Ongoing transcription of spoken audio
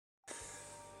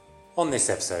On this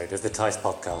episode of the TICE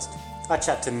podcast, I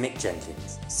chat to Mick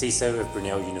Jenkins, CISO of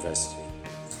Brunel University.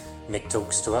 Mick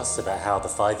talks to us about how the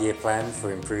 5-year plan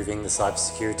for improving the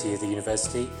cybersecurity of the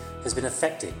university has been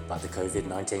affected by the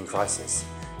COVID-19 crisis,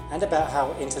 and about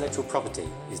how intellectual property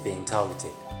is being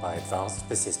targeted by advanced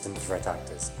persistent threat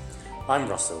actors. I'm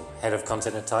Russell, Head of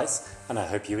Content at TICE, and I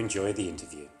hope you enjoy the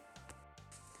interview.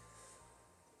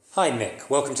 Hi Mick,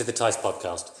 welcome to the TICE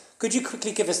podcast. Could you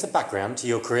quickly give us the background to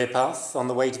your career path on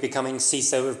the way to becoming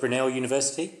CISO of Brunel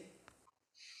University?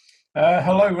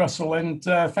 Hello, Russell, and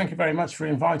thank you very much for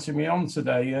inviting me on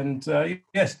today. And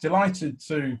yes, delighted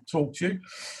to talk to you.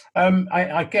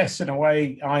 I guess in a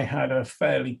way I had a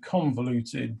fairly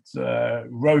convoluted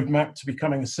roadmap to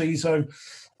becoming a CISO.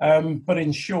 But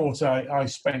in short, I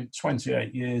spent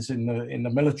 28 years in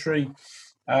the military,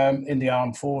 in the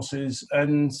armed forces,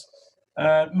 and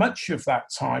much of that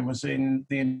time was in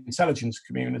the intelligence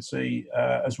community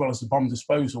as well as the bomb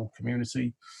disposal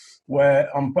community,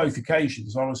 where on both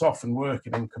occasions I was often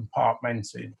working in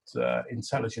compartmented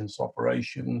intelligence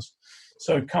operations.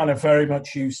 So kind of very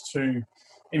much used to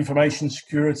information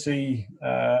security,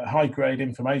 high-grade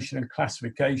information and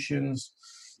classifications.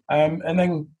 And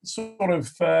then sort of,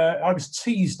 I was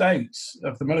teased out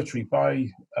of the military by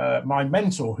my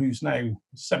mentor, who's now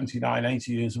 79,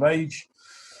 80 years of age.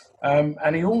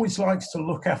 And he always likes to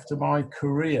look after my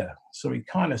career. So he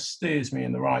kind of steers me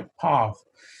in the right path.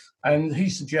 And he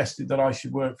suggested that I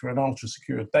should work for an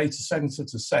ultra-secure data center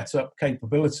to set up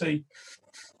capability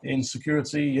in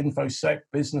security, InfoSec,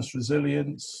 business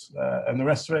resilience, and the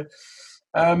rest of it.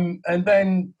 And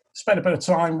then spent a bit of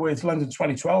time with London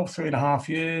 2012, 3.5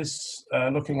 years,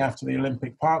 looking after the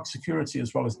Olympic Park security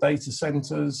as well as data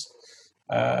centers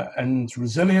and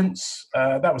resilience.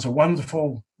 That was a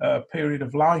wonderful period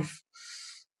of life.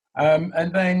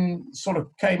 And then sort of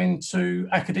came into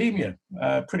academia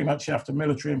pretty much after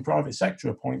military and private sector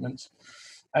appointments.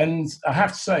 And I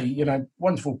have to say,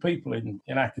 wonderful people in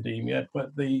academia,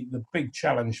 but the big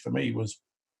challenge for me was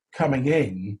coming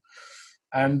in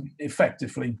and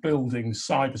effectively building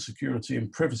cybersecurity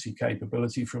and privacy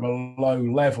capability from a low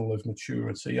level of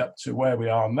maturity up to where we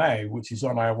are now, which is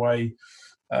on our way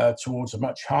towards a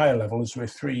much higher level as we're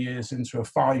 3 years into a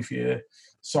 5-year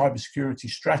cybersecurity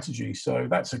strategy. So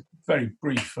that's a very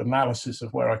brief analysis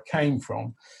of where I came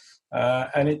from.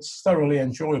 And it's thoroughly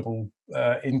enjoyable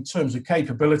in terms of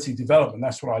capability development.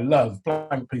 That's what I love.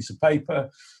 Blank piece of paper,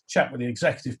 chat with the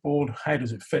executive board. How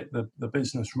does it fit the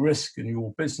business risk and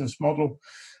your business model?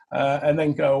 And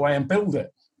then go away and build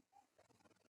it.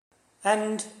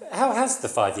 And how has the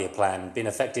 5-year plan been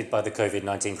affected by the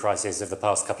COVID-19 crisis of the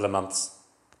past couple of months?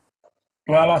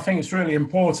 Well, I think it's really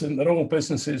important that all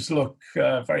businesses look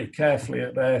very carefully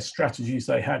at their strategies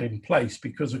they had in place,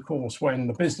 because, of course, when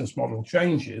the business model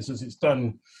changes, as it's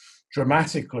done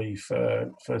dramatically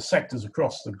for sectors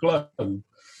across the globe,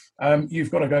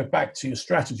 you've got to go back to your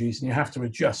strategies and you have to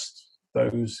adjust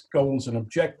those goals and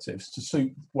objectives to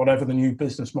suit whatever the new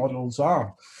business models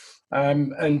are.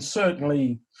 And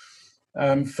certainly,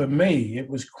 for me, it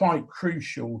was quite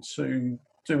crucial to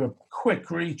do a quick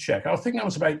recheck. I think I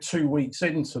was about 2 weeks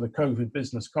into the COVID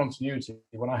business continuity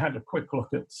when I had a quick look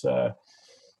at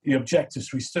the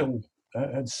objectives we still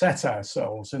had set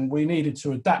ourselves, and we needed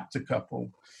to adapt a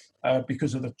couple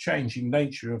because of the changing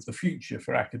nature of the future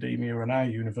for academia and our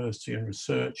university and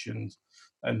research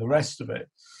and the rest of it.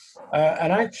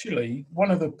 And actually, one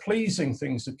of the pleasing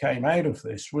things that came out of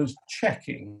this was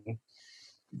checking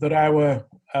that our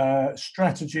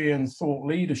strategy and thought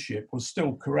leadership was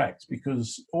still correct,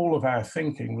 because all of our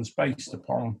thinking was based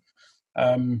upon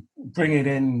bringing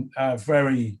in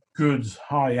very good,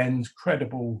 high-end,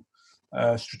 credible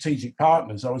strategic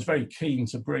partners. I was very keen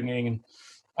to bring in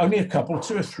only a couple,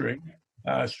 2 or 3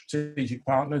 strategic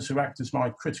partners who act as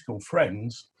my critical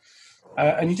friends.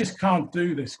 And you just can't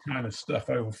do this kind of stuff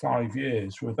over 5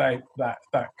 years without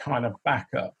that kind of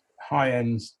backup,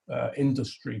 high-end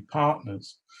industry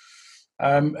partners.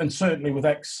 And certainly with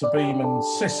Exabeam and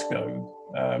Cisco,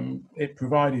 it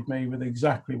provided me with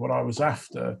exactly what I was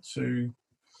after to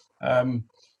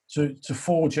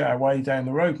forge our way down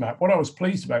the roadmap. What I was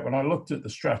pleased about when I looked at the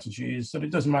strategy is that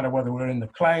it doesn't matter whether we're in the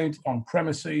cloud, on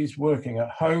premises, working at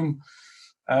home,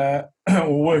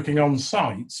 or working on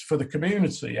sites. For the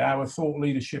community, our thought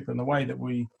leadership and the way that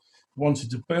we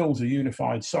wanted to build a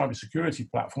unified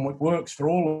cybersecurity platform, it works for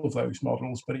all of those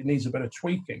models, but it needs a bit of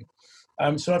tweaking.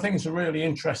 So I think it's a really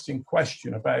interesting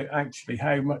question about actually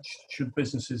how much should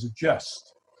businesses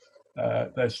adjust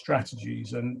their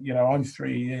strategies. And, I'm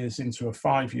 3 years into a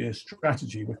 5-year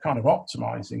strategy. We're kind of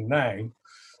optimizing now.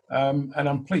 And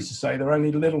I'm pleased to say there are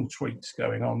only little tweaks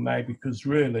going on now, because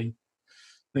really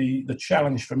the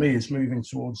challenge for me is moving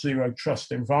towards zero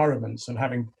trust environments and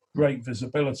having great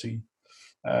visibility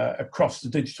across the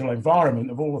digital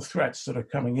environment of all the threats that are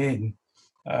coming in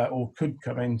or could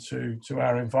come into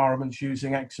our environments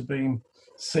using Exabeam,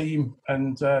 SIEM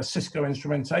and Cisco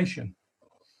instrumentation.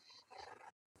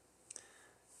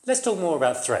 Let's talk more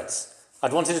about threats.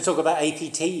 I'd wanted to talk about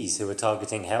APTs who are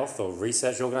targeting health or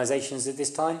research organisations at this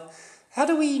time. How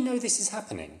do we know this is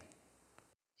happening?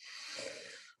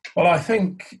 Well, I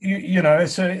think,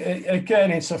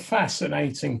 it's a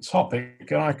fascinating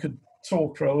topic, and I could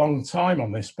talk for a long time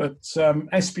on this, but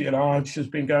espionage has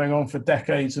been going on for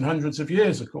decades and hundreds of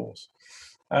years, of course.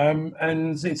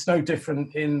 And it's no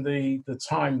different in the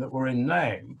time that we're in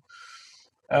now.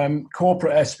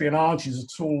 Corporate espionage is a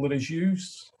tool that is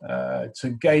used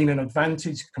to gain an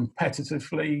advantage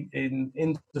competitively in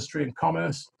industry and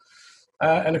commerce.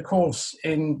 And of course,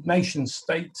 in nation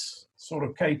states sort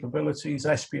of capabilities,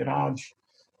 espionage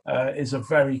is a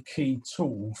very key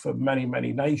tool for many,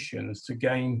 many nations to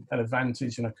gain an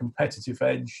advantage and a competitive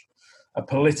edge, a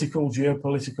political,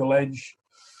 geopolitical edge.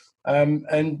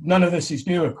 And none of this is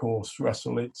new, of course,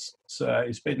 Russell.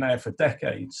 It's been there for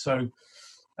decades. So,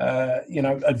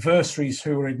 adversaries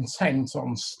who are intent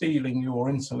on stealing your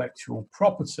intellectual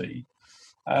property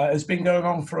has been going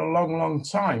on for a long, long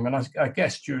time. And I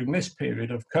guess during this period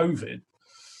of COVID,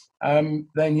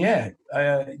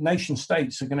 nation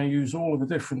states are going to use all of the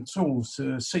different tools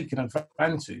to seek an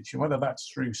advantage, and whether that's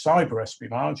through cyber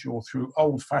espionage or through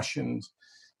old-fashioned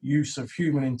use of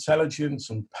human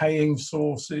intelligence and paying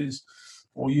sources,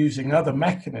 or using other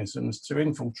mechanisms to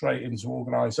infiltrate into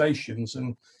organizations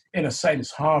and, in a sense,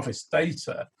 harvest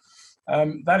data.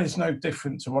 That is no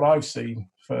different to what I've seen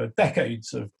for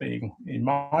decades of being in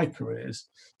my careers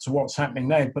to what's happening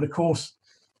now. But of course,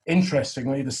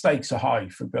 interestingly, the stakes are high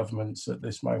for governments at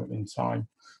this moment in time.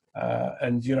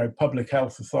 And public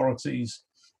health authorities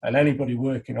and anybody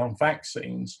working on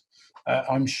vaccines,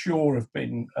 I'm sure have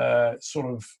been sort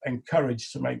of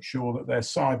encouraged to make sure that their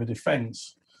cyber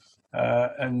defense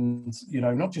and,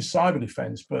 not just cyber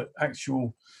defense, but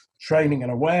actual training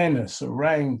and awareness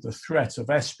around the threat of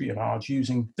espionage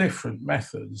using different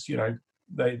methods.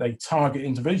 They target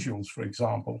individuals, for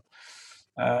example,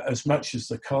 as much as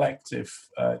the collective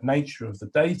nature of the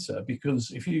data,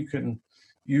 because if you can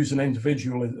use an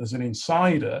individual as an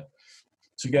insider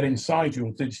to get inside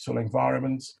your digital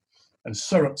environment and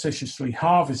surreptitiously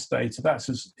harvest data, that's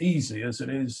as easy as it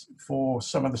is for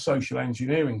some of the social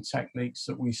engineering techniques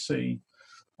that we see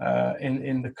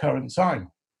in the current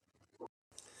time.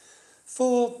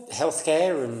 For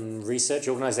healthcare and research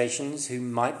organisations who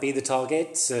might be the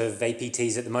targets of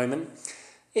APTs at the moment,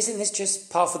 isn't this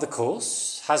just par for the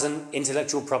course? Hasn't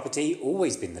intellectual property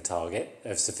always been the target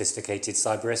of sophisticated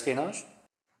cyber espionage?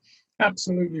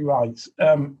 Absolutely right.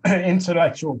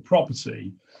 Intellectual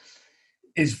property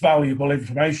is valuable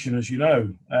information, as you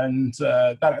know, and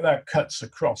that cuts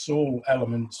across all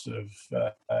elements of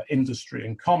industry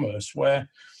and commerce, where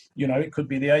it could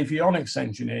be the avionics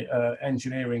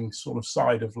engineering sort of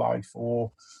side of life, or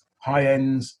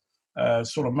high-end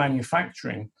sort of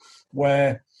manufacturing,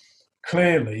 where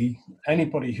clearly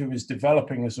anybody who is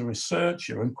developing as a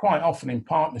researcher, and quite often in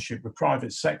partnership with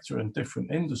private sector and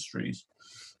different industries,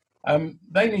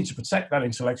 they need to protect that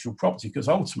intellectual property, because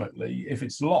ultimately, if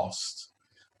it's lost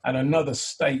and another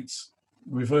state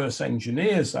reverse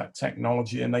engineers that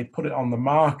technology and they put it on the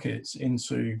market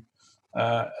into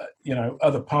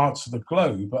other parts of the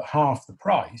globe at half the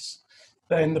price,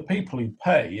 then the people who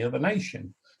pay are the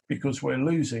nation, because we're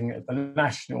losing at the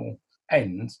national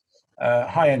end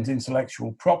high-end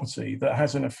intellectual property that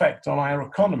has an effect on our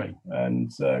economy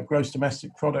and gross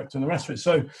domestic product and the rest of it.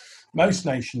 So most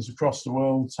nations across the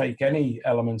world take any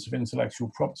elements of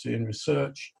intellectual property and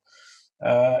research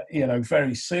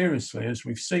very seriously, as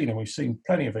we've seen, and we've seen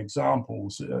plenty of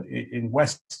examples in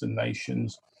Western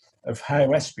nations of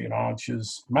how espionage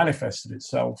has manifested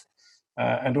itself,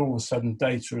 and all of a sudden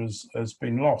data has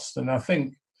been lost. And I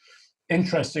think,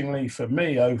 interestingly for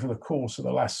me, over the course of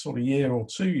the last sort of year or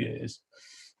 2 years,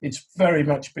 it's very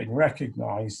much been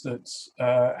recognised that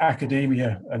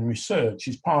academia and research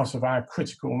is part of our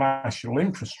critical national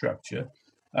infrastructure,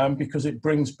 because it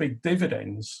brings big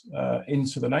dividends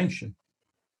into the nation.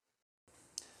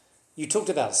 You talked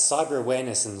about cyber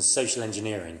awareness and social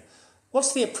engineering.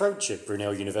 What's the approach at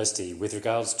Brunel University with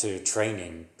regards to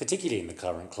training, particularly in the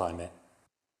current climate?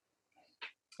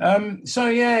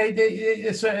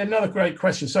 It's another great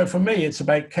question. So for me, it's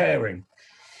about caring.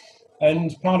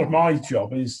 And part of my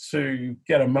job is to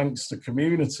get amongst the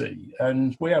community.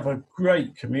 And we have a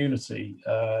great community,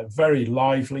 very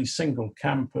lively, single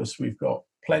campus. We've got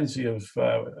plenty of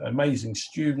amazing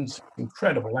students,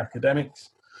 incredible academics,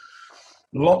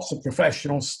 lots of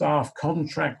professional staff,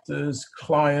 contractors,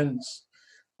 clients,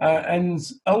 and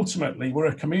ultimately we're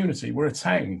a community, we're a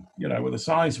town, we're the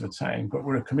size of a town, but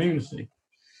we're a community.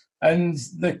 And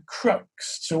the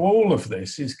crux to all of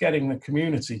this is getting the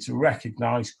community to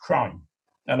recognise crime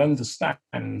and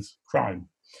understand crime,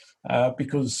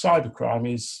 because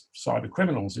cybercrime is cyber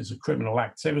criminals, is a criminal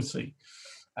activity.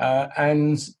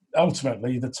 And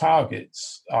ultimately, the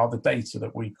targets are the data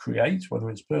that we create, whether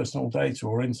it's personal data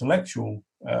or intellectual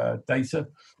data,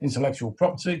 intellectual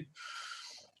property.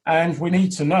 And we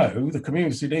need to know, the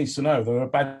community needs to know there are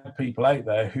bad people out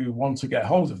there who want to get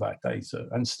hold of that data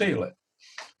and steal it,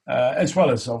 as well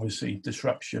as obviously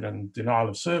disruption and denial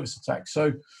of service attacks.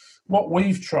 So what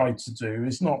we've tried to do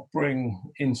is not bring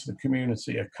into the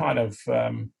community a kind of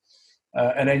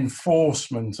an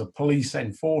enforcement, a police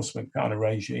enforcement kind of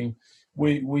regime.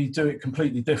 We do it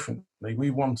completely differently.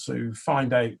 We want to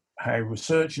find out how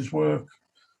researchers work,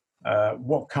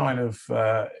 what kind of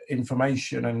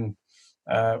information and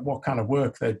what kind of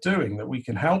work they're doing that we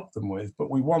can help them with, but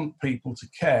we want people to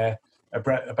care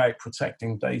about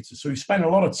protecting data. So we spend a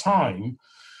lot of time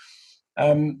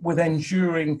with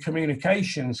enduring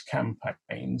communications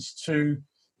campaigns to,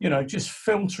 just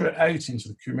filter it out into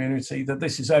the community that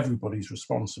this is everybody's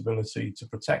responsibility to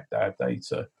protect our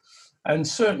data. And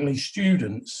certainly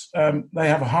students, they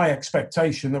have a high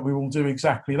expectation that we will do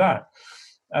exactly that.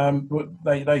 But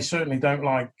they certainly don't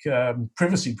like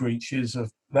privacy breaches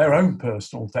of their own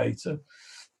personal data.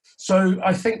 So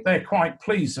I think they're quite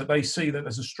pleased that they see that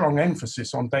there's a strong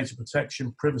emphasis on data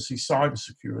protection, privacy,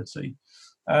 cybersecurity.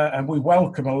 And we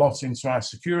welcome a lot into our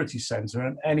security centre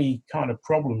and any kind of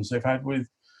problems they've had with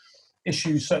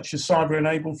issues such as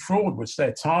cyber-enabled fraud, which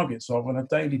they're targets of on a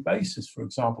daily basis, for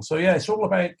example. So yeah, it's all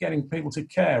about getting people to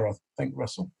care, I think,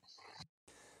 Russell.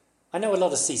 I know a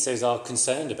lot of CISOs are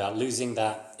concerned about losing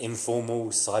that informal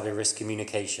cyber risk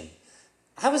communication.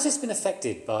 How has this been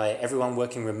affected by everyone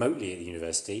working remotely at the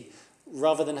university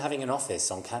rather than having an office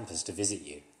on campus to visit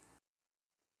you?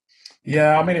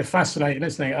 Yeah, I mean, it's fascinating,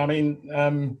 isn't it? I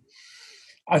mean,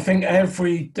 I think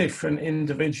every different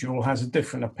individual has a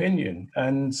different opinion,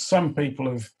 and some people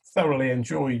have thoroughly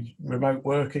enjoyed remote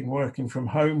working from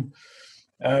home.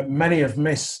 Many have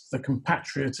missed the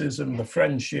compatriotism, the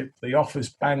friendship, the office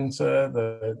banter,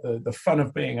 the fun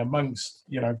of being amongst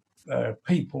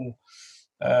people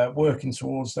working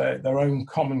towards their own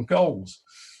common goals.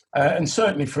 And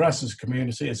certainly for us as a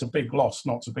community, it's a big loss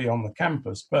not to be on the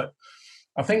campus. But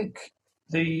I think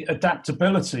the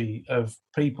adaptability of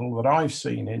people that I've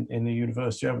seen in the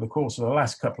university over the course of the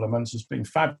last couple of months has been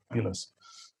fabulous.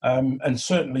 And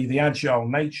certainly the agile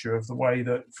nature of the way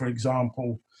that, for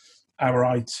example,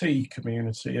 our IT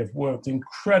community have worked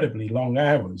incredibly long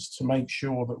hours to make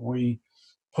sure that we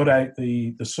put out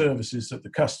the services that the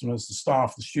customers, the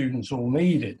staff, the students all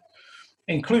needed,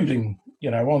 including,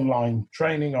 online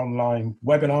training, online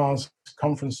webinars,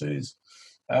 conferences.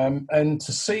 And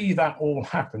to see that all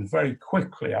happen very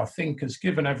quickly, I think has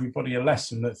given everybody a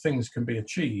lesson that things can be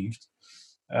achieved,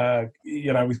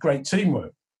 with great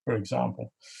teamwork, for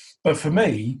example. But for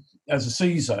me, as a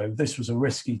CISO, this was a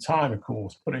risky time, of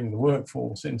course, putting the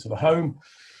workforce into the home.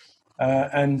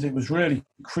 And it was really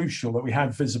crucial that we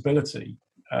had visibility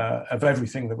of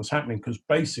everything that was happening, because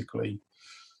basically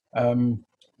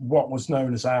what was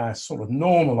known as our sort of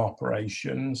normal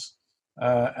operations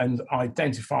and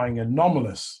identifying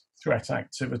anomalous threat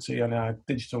activity in our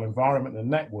digital environment and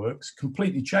networks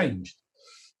completely changed.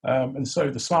 And so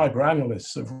the cyber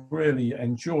analysts have really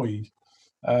enjoyed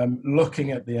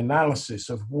looking at the analysis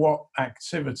of what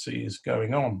activity is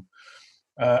going on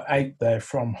out there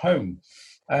from home.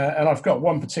 And I've got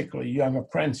one particularly young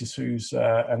apprentice who's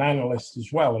an analyst as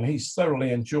well, and he's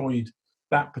thoroughly enjoyed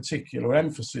that particular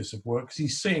emphasis of work because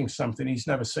he's seeing something he's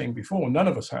never seen before. None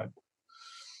of us had.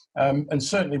 And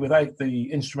certainly without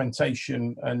the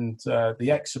instrumentation and the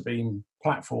Exabeam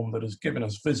platform that has given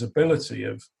us visibility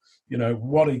of,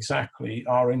 what exactly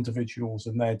are individuals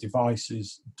and their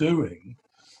devices doing,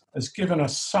 has given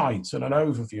us sight and an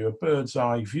overview, a bird's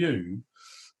eye view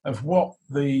of what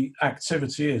the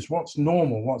activity is, what's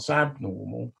normal, what's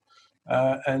abnormal,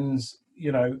 and,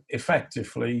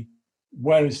 effectively,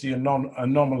 where is the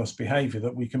anomalous behavior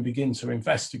that we can begin to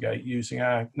investigate using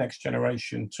our next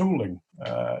generation tooling.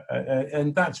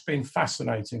 And that's been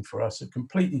fascinating for us, a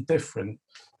completely different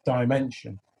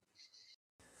dimension.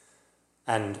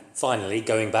 And finally,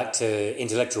 going back to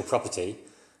intellectual property,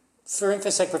 for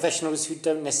InfoSec professionals who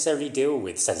don't necessarily deal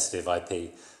with sensitive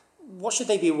IP, what should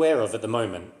they be aware of at the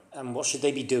moment, and what should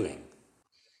they be doing?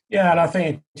 Yeah, and I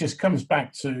think it just comes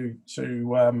back to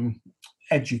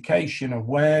education,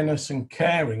 awareness, and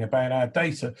caring about our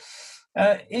data.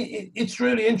 It's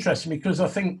really interesting because I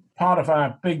think part of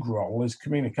our big role is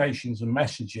communications and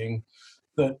messaging,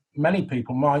 that many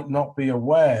people might not be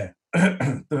aware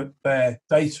that their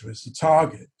data is the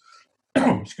target,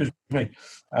 excuse me,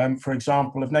 for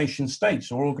example, of nation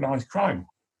states or organised crime.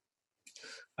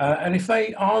 And if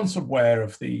they aren't aware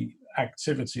of the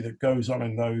activity that goes on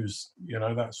in those,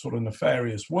 that sort of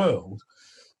nefarious world,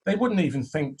 they wouldn't even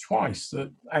think twice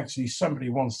that actually somebody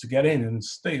wants to get in and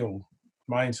steal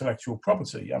my intellectual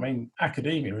property. I mean,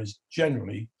 academia has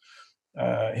generally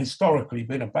historically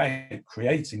been about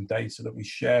creating data that we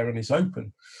share and is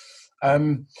open.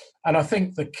 And I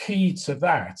think the key to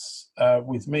that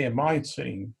with me and my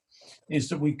team is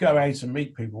that we go out and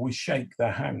meet people, we shake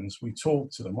their hands, we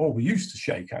talk to them, or we used to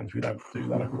shake hands, we don't do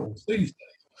that, of course, these days.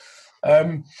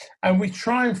 And we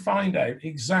try and find out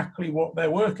exactly what they're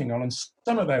working on. And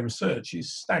some of their research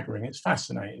is staggering, it's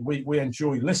fascinating. We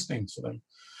enjoy listening to them.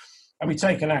 And we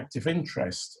take an active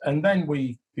interest, and then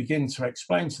we begin to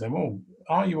explain to them, oh,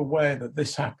 are you aware that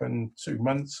this happened 2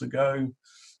 months ago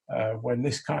when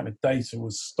this kind of data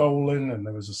was stolen and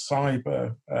there was a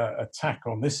cyber attack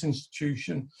on this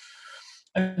institution?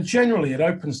 And generally it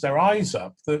opens their eyes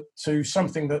up to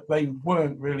something that they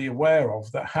weren't really aware of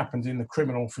that happened in the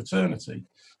criminal fraternity.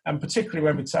 And particularly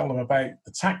when we tell them about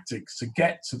the tactics to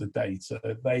get to the data,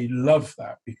 they love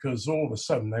that, because all of a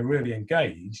sudden they're really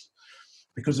engaged,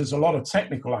 because there's a lot of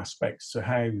technical aspects to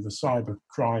how the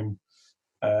cybercrime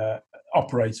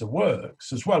operator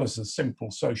works, as well as the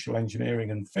simple social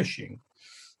engineering and phishing.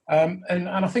 And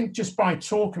I think just by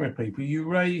talking with people, you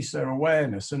raise their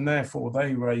awareness, and therefore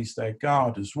they raise their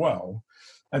guard as well.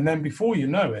 And then before you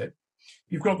know it,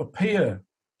 you've got the peer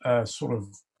sort of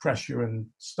pressure and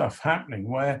stuff happening,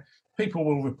 where people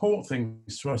will report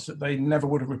things to us that they never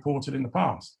would have reported in the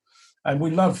past. And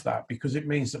we love that, because it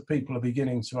means that people are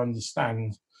beginning to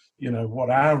understand, what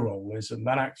our role is, and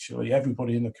that actually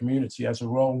everybody in the community has a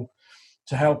role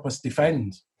to help us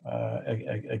defend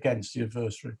against the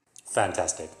adversary.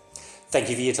 Fantastic. Thank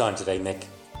you for your time today, Mick.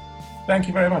 Thank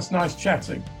you very much. Nice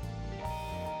chatting.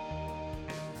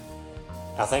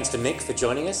 Our thanks to Mick for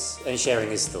joining us and sharing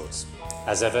his thoughts.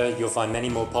 As ever, you'll find many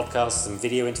more podcasts and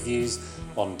video interviews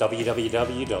on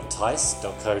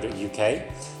www.tice.co.uk,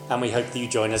 and we hope that you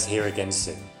join us here again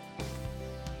soon.